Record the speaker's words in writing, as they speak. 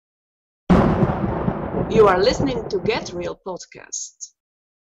You are listening to Get Real Podcast.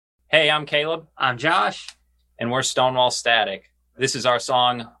 Hey, I'm Caleb. I'm Josh. And we're Stonewall Static. This is our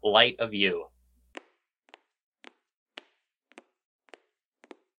song, Light of You.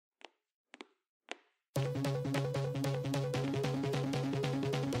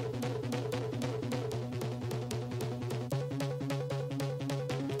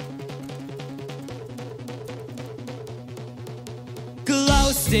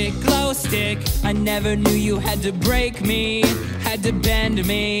 Glow stick, I never knew you had to break me, had to bend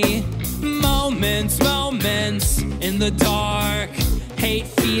me. Moments in the dark, hate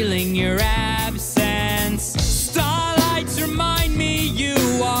feeling your absence. Starlights remind me you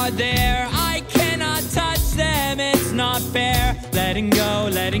are there, I cannot touch them, it's not fair. Letting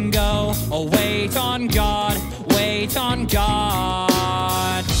go, oh wait on God, wait on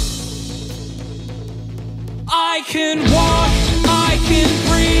God. I can walk, I can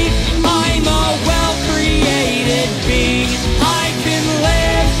breathe, I'm a well-created being. I can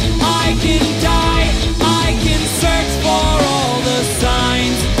live, I can die, I can search for all the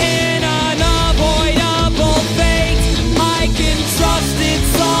signs in an unavoidable fate. I can trust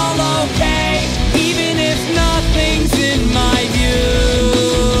it's all okay, even if nothing's in my view.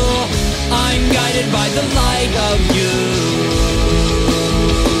 I'm guided by the light of you.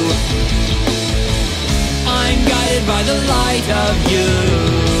 By the light of you.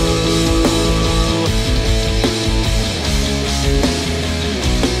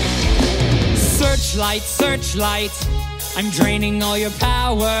 Searchlight, I'm draining all your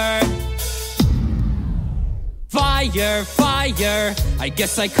power. Fire, I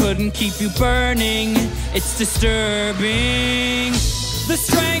guess I couldn't keep you burning. It's disturbing. The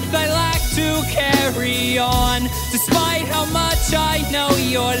strength I lack to carry on, despite how much I know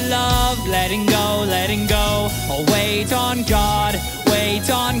your love. Letting go, oh wait on God, wait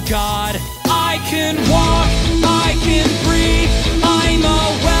on God. I can walk, I can breathe, I'm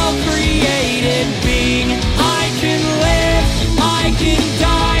a well-created being. I can live, I can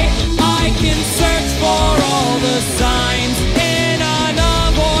die, I can search for all the signs in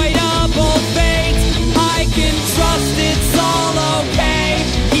unavoidable fate. I can trust it's all okay,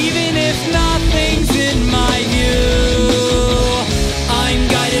 even if nothing's in my view. I'm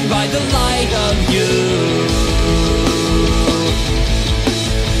guided by the light of you.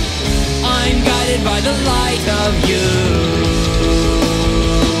 I'm guided by the light of you.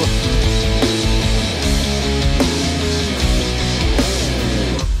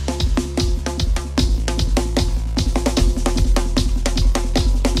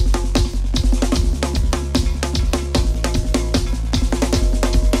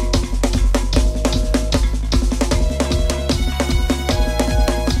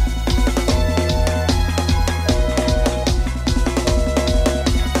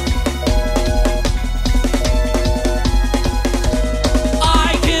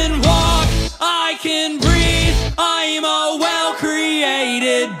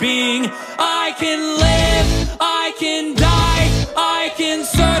 Being, I can live, I can die, I can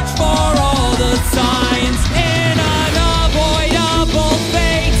search for all the signs in unavoidable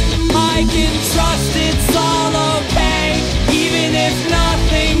fate. I can trust it's all okay, even if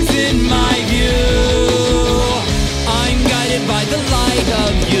nothing's in my view. I'm guided by the light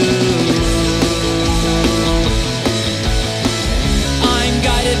of you. I'm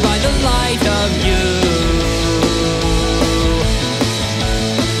guided by the light of you.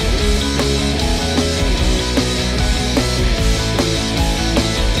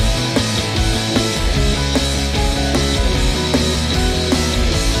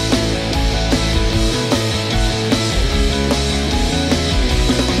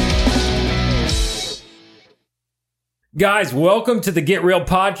 Guys, welcome to the Get Real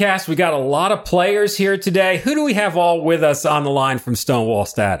Podcast. We got a lot of players here today. Who do we have all with us on the line from Stonewall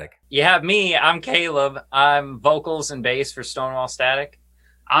Static? You have me. I'm Caleb. I'm vocals and bass for Stonewall Static.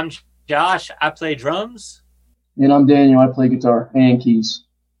 I'm Josh. I play drums. And I'm Daniel. I play guitar and keys.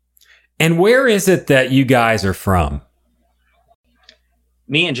 And where is it that you guys are from?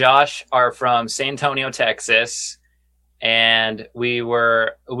 Me and Josh are from San Antonio, Texas. And we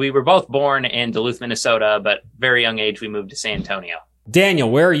were both born in Duluth, Minnesota, but very young age we moved to San Antonio. Daniel,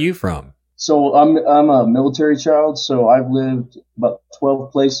 where are you from? So I'm a military child, so I've lived about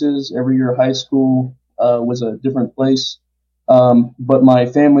 12 places. Every year high school was a different place. But my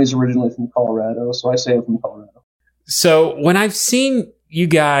family's originally from Colorado, so I say I'm from Colorado. So when I've seen you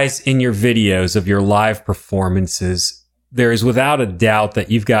guys in your videos of your live performances, there is without a doubt that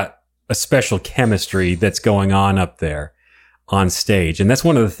you've got a special chemistry that's going on up there on stage. And that's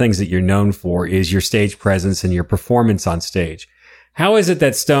one of the things that you're known for is your stage presence and your performance on stage. How is it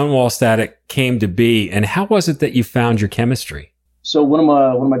that Stonewall Static came to be, and how was it that you found your chemistry? So one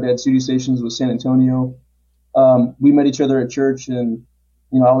of my dad's studio stations was San Antonio. We met each other at church, and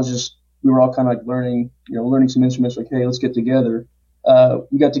we were all kind of like learning some instruments. Like, hey, let's get together.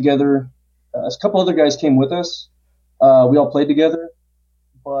 We got together. A couple other guys came with us. We all played together,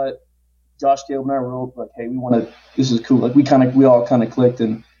 but Josh, Caleb, and I were all like, hey, this is cool. Like we all kind of clicked,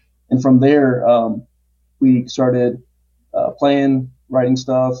 and from there we started playing, writing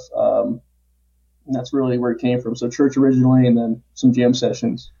stuff. And that's really where it came from. So church originally, and then some jam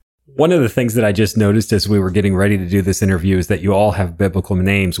sessions. One of the things that I just noticed as we were getting ready to do this interview is that you all have biblical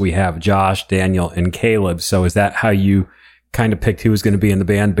names. We have Josh, Daniel, and Caleb. So is that how you kind of picked who was going to be in the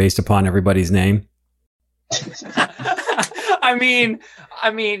band based upon everybody's name? I mean,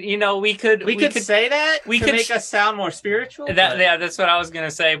 we could say that. We could make us sound more spiritual. That's what I was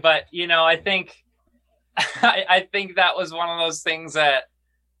gonna say. But I think, I think that was one of those things that,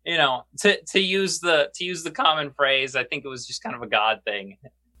 to use the common phrase, I think it was just kind of a God thing.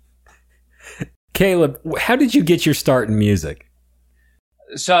 Caleb, how did you get your start in music?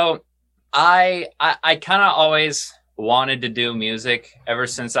 So I kind of always wanted to do music ever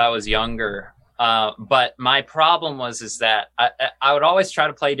since I was younger. But my problem is that I would always try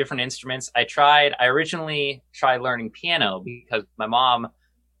to play different instruments. I originally tried learning piano because my mom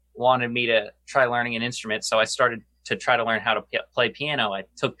wanted me to try learning an instrument. So I started to try to learn how to play piano. I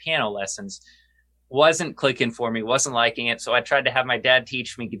took piano lessons. Wasn't clicking for me, wasn't liking it. So I tried to have my dad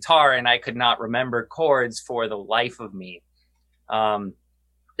teach me guitar, and I could not remember chords for the life of me.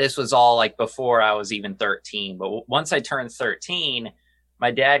 This was all like before I was even 13. But once I turned 13,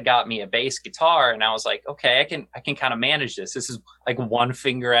 my dad got me a bass guitar, and I was like, okay, I can kind of manage this. This is like one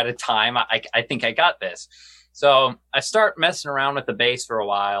finger at a time. I think I got this. So I start messing around with the bass for a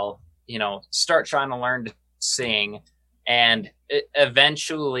while, start trying to learn to sing. And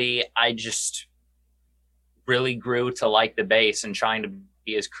eventually I just really grew to like the bass and trying to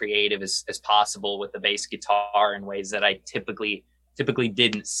be as creative as possible with the bass guitar in ways that I typically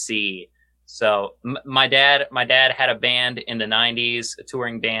didn't see. So my dad had a band in the 90s, a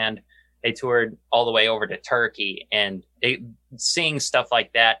touring band. They toured all the way over to Turkey, and seeing stuff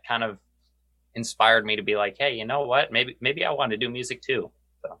like that kind of inspired me to be like, hey, you know what? Maybe I want to do music too.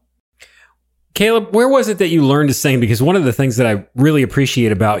 So. Caleb, where was it that you learned to sing? Because one of the things that I really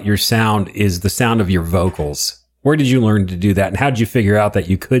appreciate about your sound is the sound of your vocals. Where did you learn to do that, and how did you figure out that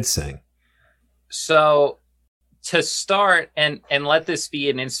you could sing? So to start, and let this be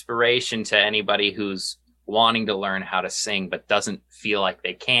an inspiration to anybody who's wanting to learn how to sing but doesn't feel like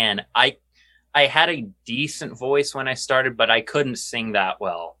they can. I had a decent voice when I started, but I couldn't sing that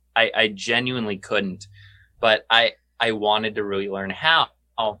well. I genuinely couldn't, but I wanted to really learn how.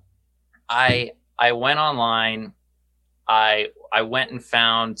 I went online. I went and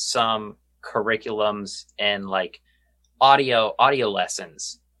found some curriculums and like audio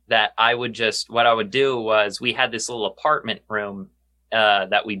lessons that what I would do was, we had this little apartment room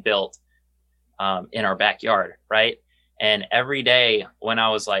that we built in our backyard, right? And every day when I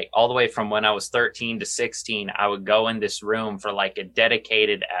was like, all the way from when I was 13 to 16, I would go in this room for like a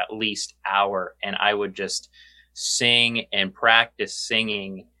dedicated at least hour, and I would just sing and practice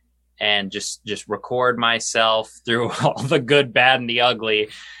singing and just record myself through all the good, bad, and the ugly,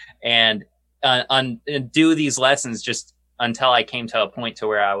 and do these lessons just until I came to a point to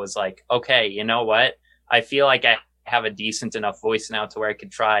where I was like, okay, you know what? I feel like I have a decent enough voice now to where I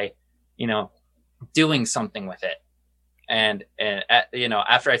could try, doing something with it. And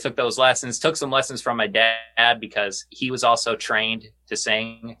after I took those lessons, took some lessons from my dad because he was also trained to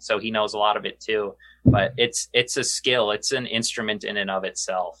sing, so he knows a lot of it too. But it's a skill. It's an instrument in and of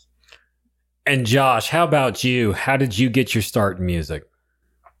itself. And Josh, how about you? How did you get your start in music?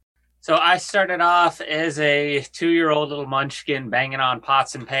 So I started off as a 2-year-old little munchkin banging on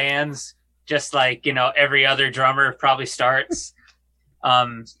pots and pans, just like, every other drummer probably starts.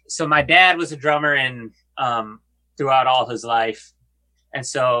 So my dad was a drummer and throughout all his life. And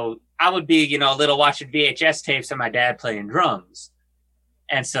so I would be, little watching VHS tapes of my dad playing drums.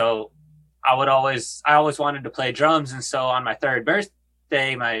 And so I always wanted to play drums. And so on my 3rd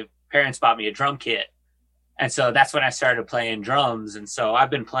birthday, my parents bought me a drum kit. And so that's when I started playing drums. And so I've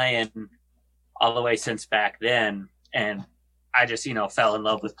been playing all the way since back then. And I just, fell in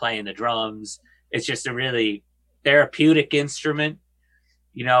love with playing the drums. It's just a really therapeutic instrument.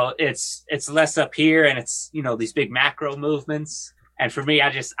 It's less up here, and it's, these big macro movements. And for me,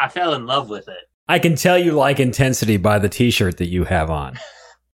 I fell in love with it. I can tell you like Intensity by the t-shirt that you have on.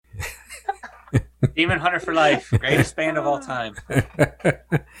 Demon Hunter for life. Greatest band of all time.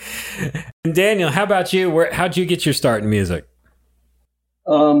 And Daniel, how about you? How'd you get your start in music?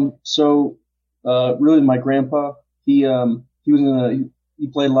 Really, my grandpa, he he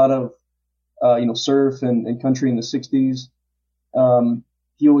played a lot of surf and country in the '60s.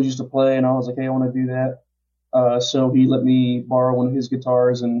 He always used to play, and I was like, hey, I want to do that. So he let me borrow one of his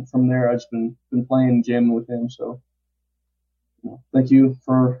guitars, and from there I've just been playing and jamming with him. So thank you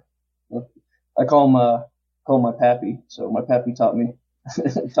for. I call him my pappy. So my pappy taught me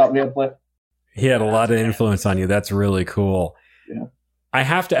how to play. He had a lot of influence on you. That's really cool. Yeah. I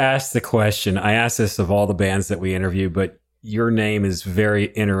have to ask the question. I ask this of all the bands that we interview, but your name is very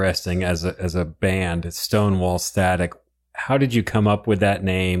interesting as a band, Stonewall Static. How did you come up with that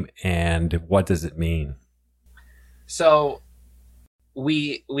name, and what does it mean? So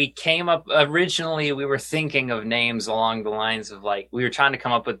we came up originally. We were thinking of names along the lines of we were trying to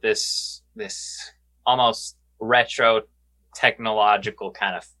come up with this almost retro technological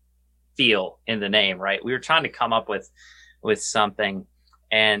kind of feel in the name, right? We were trying to come up with something,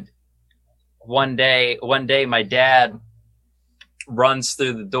 and one day my dad runs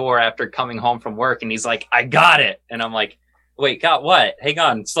through the door after coming home from work, and he's like, I got it. And I'm like, wait, got what? Hang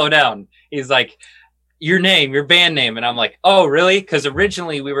on, slow down. He's like, your band name. And I'm like, oh, really? Because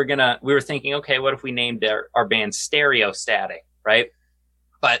originally we were thinking, okay, what if we named our band Stereo Static, right?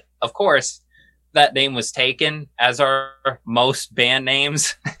 But of course that name was taken, as are most band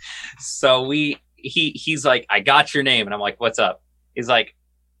names. So he's like, I got your name. And I'm like, what's up? He's like,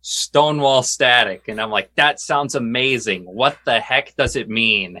 Stonewall Static. And I'm like, that sounds amazing. What the heck does it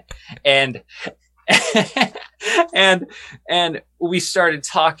mean? And and we started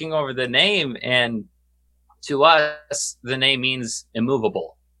talking over the name, and to us the name means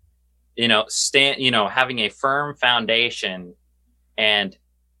immovable. Having a firm foundation, and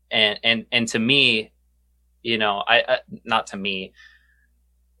to me, not to me,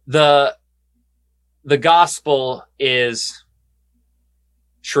 the gospel is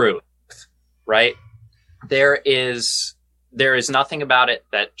truth, right? There is nothing about it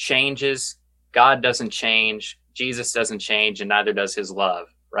that changes. God doesn't change, Jesus doesn't change, and neither does his love,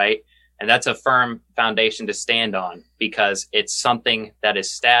 right? And that's a firm foundation to stand on, because it's something that is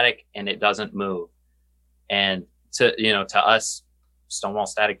static and it doesn't move. And to us, Stonewall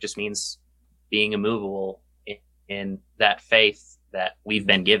Static just means being immovable in that faith that we've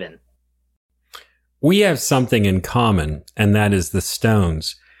been given. We have something in common, and that is the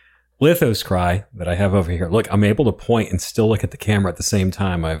Stones. Lithos Cry, that I have over here. Look, I'm able to point and still look at the camera at the same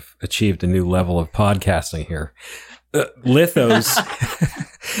time. I've achieved a new level of podcasting here. Lithos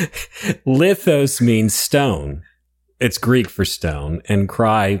means stone. It's Greek for stone, and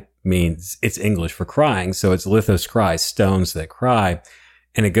cry means, it's English for crying. So it's Lithos Cry, stones that cry.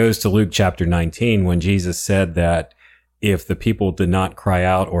 And it goes to Luke chapter 19, when Jesus said that if the people did not cry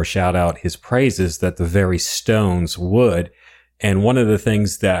out or shout out his praises, that the very stones would. And one of the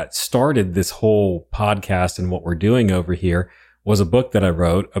things that started this whole podcast and what we're doing over here was a book that I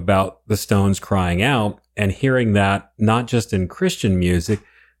wrote about the Stones crying out, and hearing that not just in Christian music,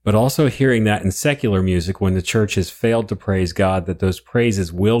 but also hearing that in secular music, when the church has failed to praise God, that those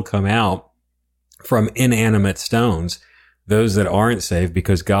praises will come out from inanimate stones, those that aren't saved,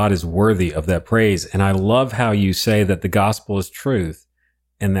 because God is worthy of that praise. And I love how you say that the gospel is truth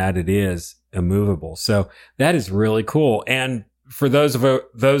and that it is immovable. So that is really cool. And for those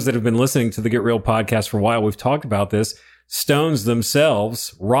that have been listening to the Get Real podcast for a while, we've talked about this. Stones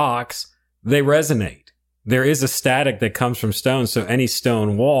themselves, rocks, they resonate. There is a static that comes from stones. So any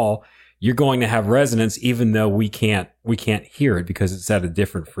stone wall, you're going to have resonance, even though we can't hear it because it's at a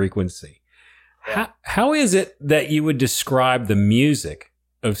different frequency. Yeah. How is it that you would describe the music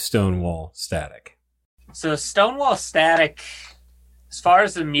of Stonewall Static? So Stonewall Static, as far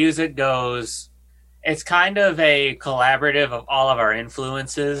as the music goes, it's kind of a collaborative of all of our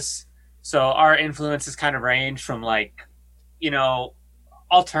influences. So our influences kind of range from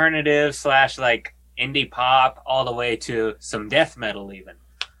alternative / indie pop all the way to some death metal even.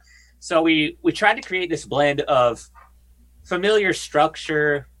 So we tried to create this blend of familiar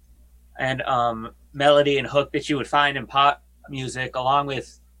structure and melody and hook that you would find in pop music, along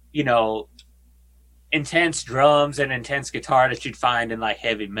with, intense drums and intense guitar that you'd find in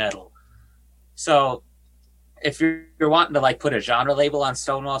heavy metal. So if you're wanting to put a genre label on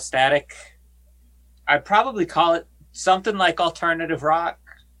Stonewall Static, I'd probably call it something like alternative rock,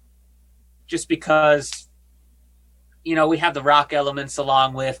 just because, we have the rock elements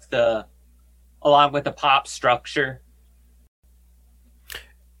along with the pop structure.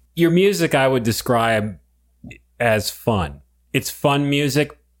 Your music I would describe as fun. It's fun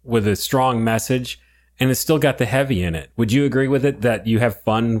music with a strong message, and it's still got the heavy in it. Would you agree with it, that you have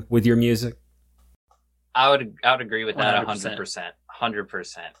fun with your music? I would agree with that 100%.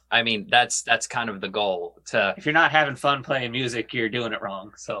 100%. I mean, that's kind of the goal. If you're not having fun playing music, you're doing it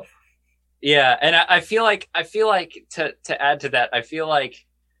wrong. So yeah, and I feel like to add to that, I feel like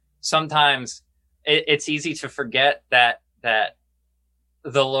sometimes it's easy to forget that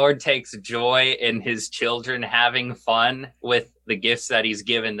the Lord takes joy in his children having fun with the gifts that he's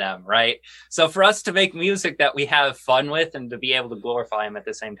given them, right? So for us to make music that we have fun with and to be able to glorify him at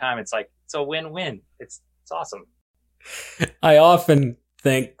the same time, it's a win-win. It's awesome. I often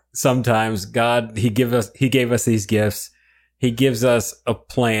think sometimes God, he gave us these gifts. He gives us a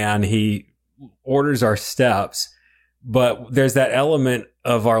plan. He orders our steps. But there's that element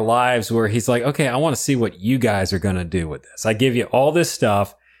of our lives where he's like, okay, I want to see what you guys are going to do with this. I give you all this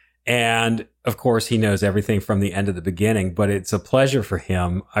stuff. And of course, he knows everything from the end to the beginning, but it's a pleasure for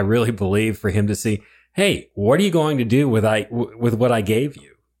him. I really believe for him to see, hey, what are you going to do with what I gave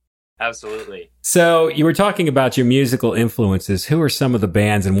you? Absolutely. So you were talking about your musical influences. Who are some of the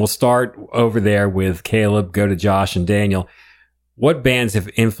bands? And we'll start over there with Caleb, go to Josh and Daniel. What bands have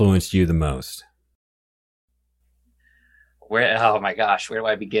influenced you the most? Oh my gosh, where do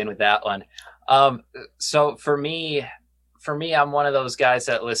I begin with that one? So for me, I'm one of those guys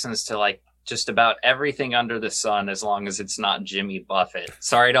that listens to like just about everything under the sun, as long as it's not Jimmy Buffett.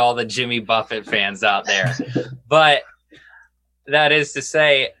 Sorry to all the Jimmy Buffett fans out there, but that is to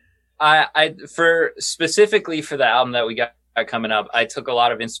say, I specifically for the album that we got coming up, I took a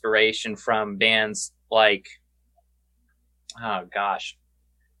lot of inspiration from bands like, took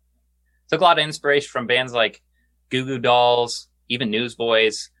a lot of inspiration from bands like Goo Goo Dolls, even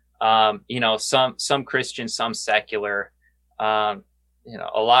Newsboys, some Christian, some secular, a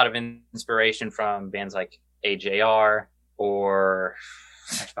lot of inspiration from bands like AJR or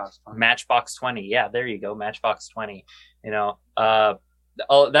Matchbox 20. Yeah, there you go. Matchbox 20,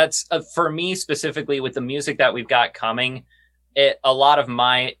 that's for me specifically with the music that we've got coming. A lot of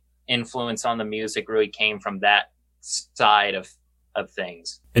my influence on the music really came from that side of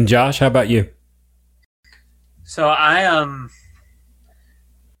things. And Josh, how about you? So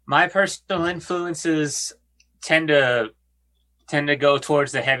my personal influences tend to go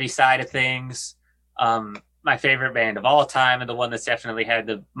towards the heavy side of things. My favorite band of all time and the one that's definitely had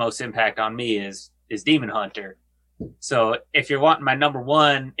the most impact on me is Demon Hunter. So if you're wanting my number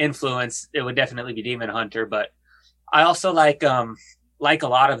one influence, it would definitely be Demon Hunter. But I also like a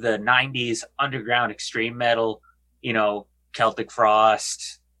lot of the 90s underground extreme metal, Celtic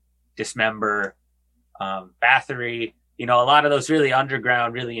Frost, Dismember, Bathory, a lot of those really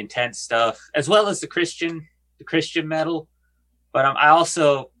underground, really intense stuff, as well as the Christian metal. But I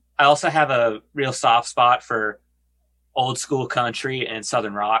also have a real soft spot for old school country and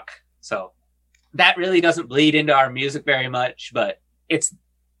Southern rock. So that really doesn't bleed into our music very much, but it's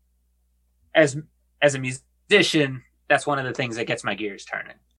as a musician, that's one of the things that gets my gears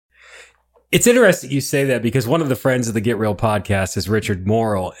turning. It's interesting you say that because one of the friends of the Get Real podcast is Richard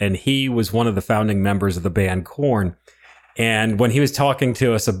Morrill, and he was one of the founding members of the band Korn. And when he was talking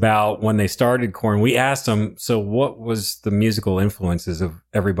to us about when they started Korn, we asked him, so what was the musical influences of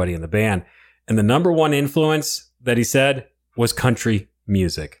everybody in the band? And the number one influence that he said was country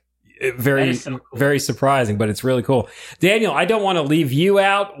music. Very, so cool. Very surprising, but it's really cool. Daniel, I don't want to leave you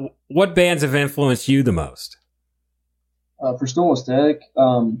out. What bands have influenced you the most? For Stone Aesthetic,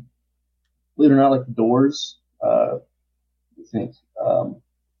 believe it or not, like the Doors. I think,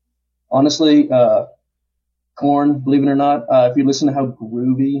 honestly, Korn. Believe it or not, if you listen to how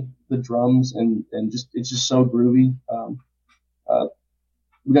groovy the drums and just it's just so groovy.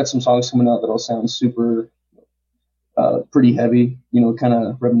 We got some songs coming out that'll sound super, pretty heavy. Kind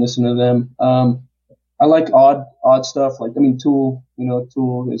of reminiscent of them. I like odd stuff. Tool.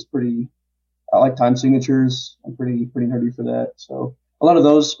 Tool is pretty. I like Time Signatures. I'm pretty nerdy for that. So. A lot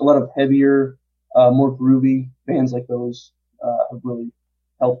of heavier, more groovy bands like those have really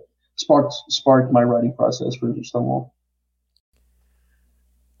helped spark my writing process for Stonewall.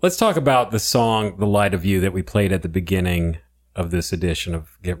 Let's talk about the song "The Light of You" that we played at the beginning of this edition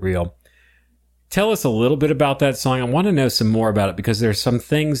of Get Real. Tell us a little bit about that song. I want to know some more about it because there's some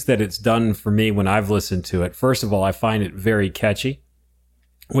things that it's done for me when I've listened to it. First of all, I find it very catchy,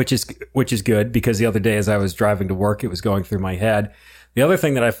 which is good because the other day as I was driving to work, it was going through my head. The other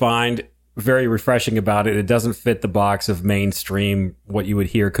thing that I find very refreshing about it, it doesn't fit the box of mainstream, what you would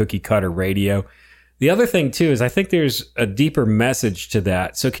hear cookie cutter radio. The other thing too is I think there's a deeper message to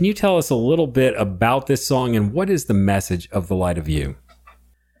that. So can you tell us a little bit about this song and what is the message of The Light of You?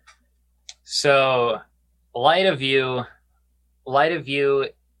 So Light of You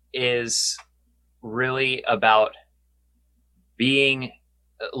is really about being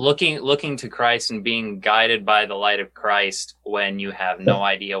looking to Christ and being guided by the light of Christ when you have no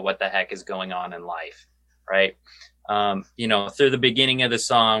idea what the heck is going on in life, right? Through the beginning of the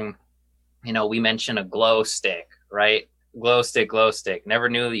song, we mention a glow stick, right? Glow stick. Never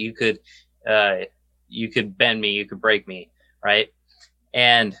knew that you could bend me, you could break me, right?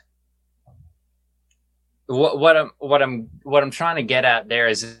 And what I'm trying to get at there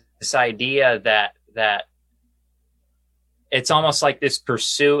is this idea that it's almost like this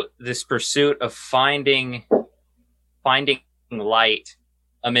pursuit of finding light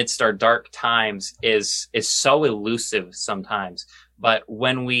amidst our dark times is so elusive sometimes. But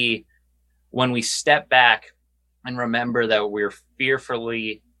when we step back and remember that we're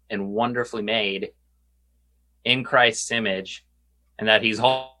fearfully and wonderfully made in Christ's image, and that he's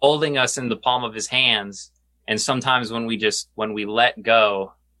holding us in the palm of his hands, and sometimes when we let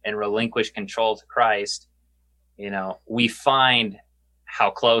go and relinquish control to Christ, we find how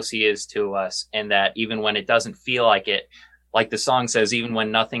close he is to us, and that even when it doesn't feel like it, like the song says, even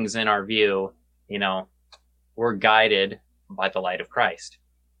when nothing's in our view, we're guided by the light of Christ.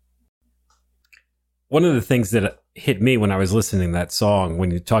 One of the things that hit me when I was listening to that song,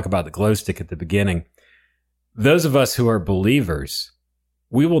 when you talk about the glow stick at the beginning, those of us who are believers,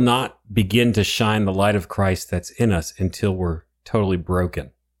 we will not begin to shine the light of Christ that's in us until we're totally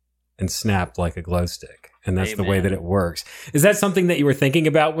broken and snapped like a glow stick. And that's Amen. The way that it works. Is that something that you were thinking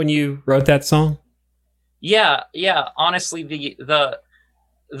about when you wrote that song? Yeah. Honestly, the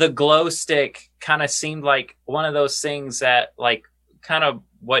glow stick kind of seemed like one of those things that, like, kind of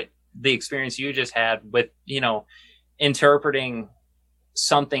what the experience you just had with, interpreting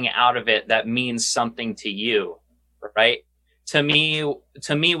something out of it that means something to you, right? To me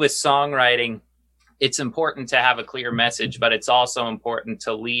with songwriting, it's important to have a clear message, but it's also important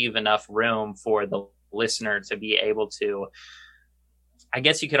to leave enough room for the listener to be able to, I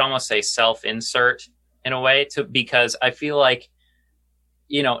guess you could almost say, self-insert in a way, because I feel like,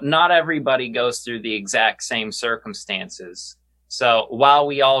 not everybody goes through the exact same circumstances. So while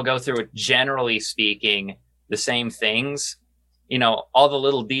we all go through, generally speaking, the same things, all the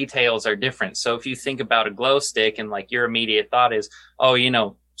little details are different. So if you think about a glow stick and, like, your immediate thought is,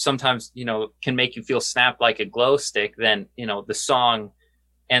 sometimes, can make you feel snapped like a glow stick, then, the song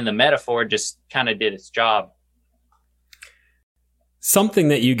and the metaphor just kind of did its job. Something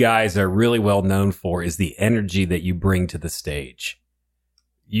that you guys are really well known for is the energy that you bring to the stage.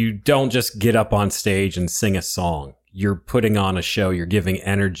 You don't just get up on stage and sing a song. You're putting on a show. You're giving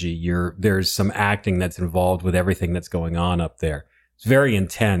energy. There's some acting that's involved with everything that's going on up there. It's very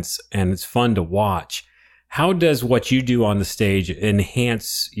intense and it's fun to watch. How does what you do on the stage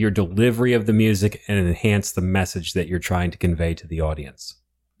enhance your delivery of the music and enhance the message that you're trying to convey to the audience?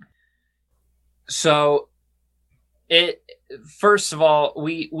 So first of all,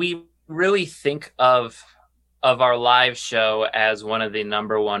 we really think of our live show as one of the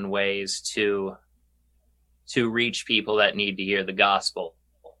number one ways to reach people that need to hear the gospel,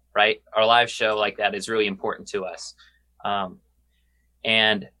 right? Our live show like that is really important to us.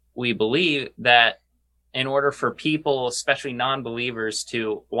 And we believe that in order for people, especially non-believers,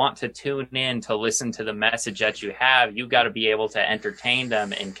 to want to tune in to listen to the message that you have, you got to be able to entertain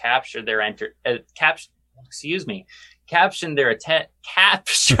them and capture their capture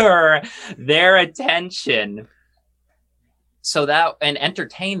their attention, so that, and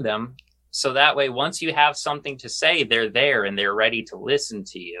entertain them, so that way once you have something to say, they're there and they're ready to listen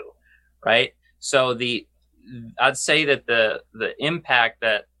to you, right? So I'd say that the impact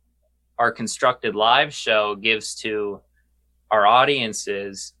that our constructed live show gives to our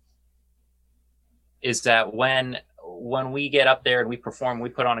audiences is that when we get up there and we perform, we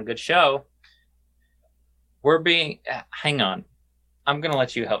put on a good show, hang on. I'm going to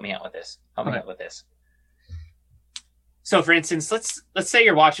let you help me out with this. So for instance, let's say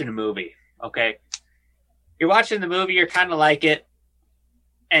you're watching a movie, okay? You're watching the movie, you're kind of like it,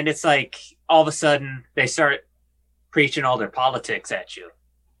 and it's like all of a sudden they start preaching all their politics at you.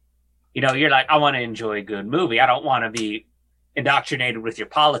 You're like, I want to enjoy a good movie. I don't want to be indoctrinated with your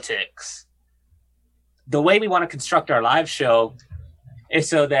politics. The way we want to construct our live show is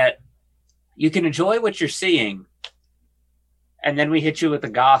so that you can enjoy what you're seeing, and then we hit you with the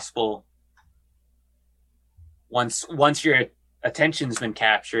gospel once your attention's been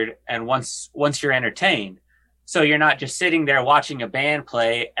captured and once you're entertained. So you're not just sitting there watching a band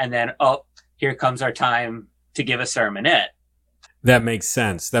play and then, oh, here comes our time to give a sermonette. That makes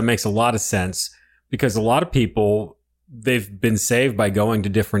sense. That makes a lot of sense, because a lot of people, they've been saved by going to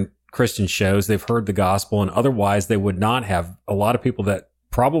different Christian shows. They've heard the gospel, and otherwise they would not have. A lot of people that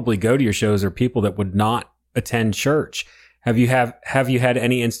probably go to your shows are people that would not attend church. Have you had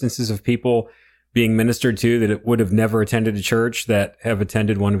any instances of people being ministered to that would have never attended a church that have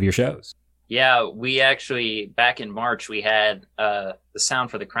attended one of your shows? Yeah, we actually, back in March, we had the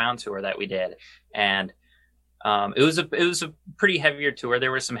Sound for the Crown tour that we did. And it was a pretty heavier tour.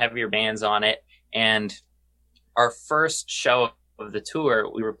 There were some heavier bands on it. And our first show of the tour,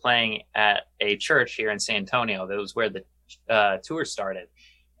 we were playing at a church here in San Antonio. That was where the tour started.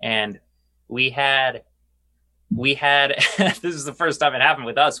 And we had this is the first time it happened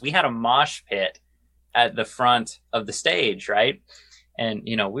with us. We had a mosh pit at the front of the stage, right? And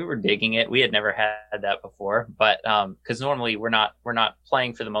we were digging it. We had never had that before, but because normally we're not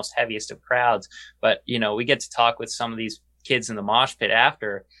playing for the most heaviest of crowds. But we get to talk with some of these kids in the mosh pit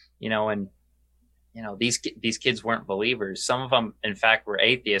after, and these kids weren't believers. Some of them, in fact, were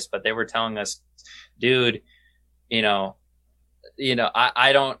atheists, but they were telling us, dude, I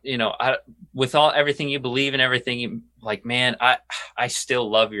don't, with everything you believe and everything you like, man, I still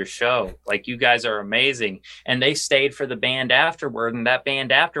love your show. Like, you guys are amazing. And they stayed for the band afterward, and that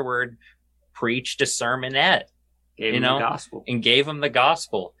band afterward preached a sermonette, Gave them the gospel. And gave them the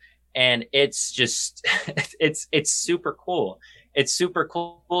gospel. And it's just, it's super cool. It's super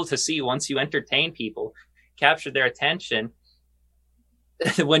cool to see, once you entertain people, capture their attention,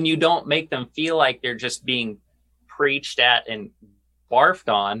 when you don't make them feel like they're just being preached at and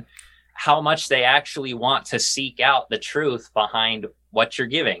barfed on, how much they actually want to seek out the truth behind what you're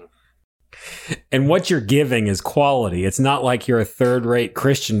giving. And what you're giving is quality. It's not like you're a third-rate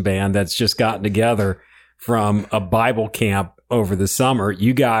Christian band that's just gotten together from a Bible camp over the summer.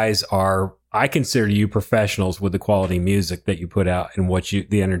 You guys are, I consider you professionals with the quality music that you put out and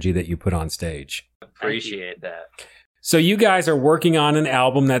the energy that you put on stage. Appreciate that. So you guys are working on an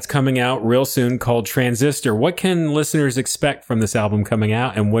album that's coming out real soon called Transistor. What can listeners expect from this album coming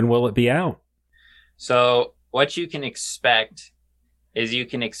out, and when will it be out? So what you can expect is a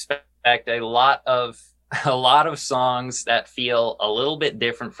lot of songs that feel a little bit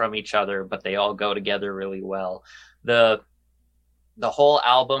different from each other, but they all go together really well. The whole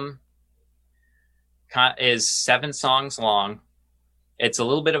album is 7 songs long. It's a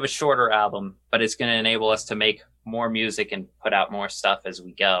little bit of a shorter album, but it's going to enable us to make more music and put out more stuff as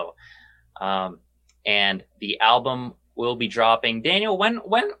we go. And the album will be dropping. Daniel, when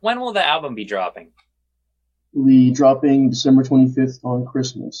will the album be dropping? It'll be dropping December 25th on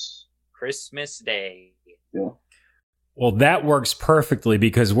Christmas Day. Yeah. Well, that works perfectly,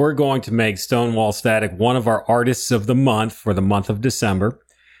 because we're going to make Stonewall Static one of our artists of the month for the month of December.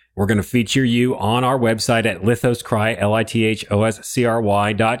 We're going to feature you on our website at lithoscry,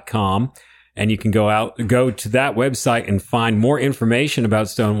 LITHOSCRY.com. And you can go to that website and find more information about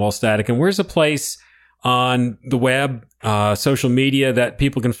Stonewall Static. And where's a place on the web, social media, that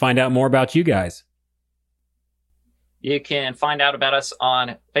people can find out more about you guys? You can find out about us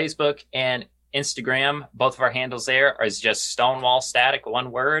on Facebook and Instagram. Both of our handles there is just Stonewall Static,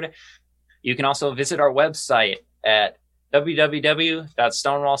 one word. You can also visit our website at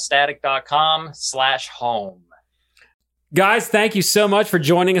www.stonewallstatic.com/home. Guys, thank you so much for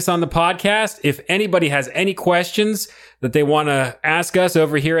joining us on the podcast. If anybody has any questions that they want to ask us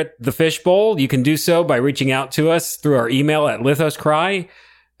over here at the Fishbowl, you can do so by reaching out to us through our email at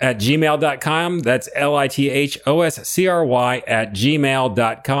lithoscry@gmail.com. That's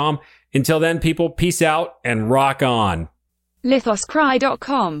LITHOSCRY@gmail.com. Until then, people, peace out and rock on.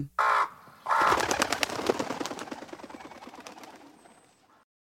 lithoscry.com